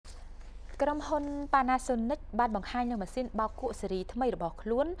ក្រុមហ៊ុន Panasonic បានបង្ហាញនូវម៉ាស៊ីនបោកគក់ស៊េរីថ្មីរបស់ខ្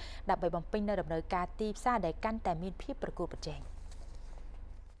លួនដើម្បីបំពេញនូវតម្រូវការទីផ្សារដែលកាន់តែមានភាពប្រកួតប្រជែង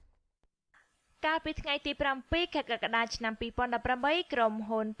កាលពីថ្ងៃទី7 ខែកក្កដាឆ្នាំ2018ក្រុម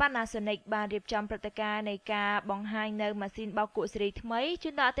ហ៊ុន Panasonic បានរៀបចំព្រឹត្តិការណ៍នៃការបង្ហាញនៅម៉ាស៊ីនបោកគក់ស៊េរីថ្មីជូ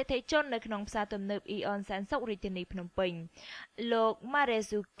នដល់អតិថិជននៅក្នុងផ្សារទំនើប Eon សែនសុខរាជធានីភ្នំពេញលោក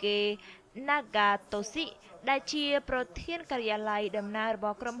Marezuke Nagatoshi ដែលជាប្រធានការិយាល័យដំណើររប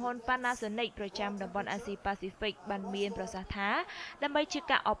ស់ក្រុមហ៊ុន Panasonic ប្រចាំតំបន់អាស៊ីប៉ាស៊ីហ្វិកបានមានប្រសាសន៍ថាដើម្បីជា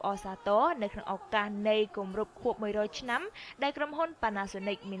ការអបអរសាទរនៅក្នុងឱកាសនៃគម្រប់ខួប100ឆ្នាំដែលក្រុមហ៊ុន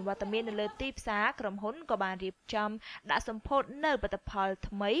Panasonic មានវត្តមាននៅលើទីផ្សារក្រុមហ៊ុនក៏បានរៀបចំដាក់សម្ពោធនៅផលិតផល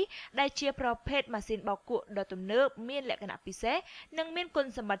ថ្មីដែលជាប្រភេទម៉ាស៊ីនបោកគក់ដ៏ទំនើបមានលក្ខណៈពិសេសនិងមានគុណ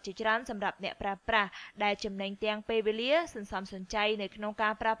សម្បត្តិជាច្រើនសម្រាប់អ្នកប្រើប្រាស់ដែលចំណេញទាំងពេលវេលាសន្សំសំចៃនៅក្នុងកា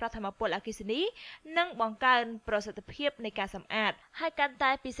រប្រើប្រាស់ថាមពលអគ្គិសនីនិងបង្កើនប្រសិទ្ធភាពនៃការសម្អាតហើយកាន់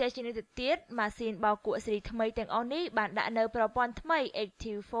តែពិសេសជាងនេះទៅទៀតម៉ាស៊ីនបោកគក់ស៊េរីថ្មីទាំងអស់នេះបានដាក់នៅប្រព័ន្ធថ្មី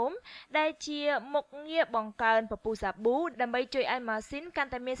Active Foam ដែលជាមុខងារបង្កើនពពុះសាប៊ូដើម្បីជួយឲ្យម៉ាស៊ីនកា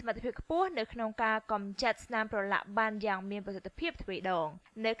ន់តែមានសមត្ថភាពខ្ពស់នៅក្នុងការកម្ចាត់ស្នាមប្រឡាក់បានយ៉ាងមានប្រសិទ្ធភាពទ្វេដង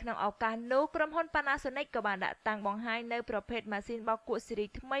នៅក្នុងឱកាសនោះក្រុមហ៊ុន Panasonic ក៏បានដាក់តាំងបង្ហាញនៅប្រភេទម៉ាស៊ីនបោកគក់ស៊េរី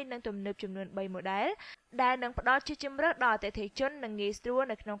ថ្មីនិងទំនើបចំនួន3 model ដែលនឹងផ្ដល់ជាជម្រើសដល់អតិថិជននិងងាយស្រួល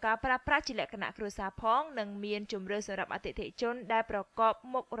នៅក្នុងការប្រើប្រាស់ជាលក្ខណៈគ្រួសារផងនិងមានជម្រើសសម្រាប់អតិថិជនដែលប្រកប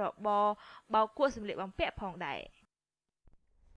មុខរបរបោកគក់សម្លៀកបំពាក់ផងដែរ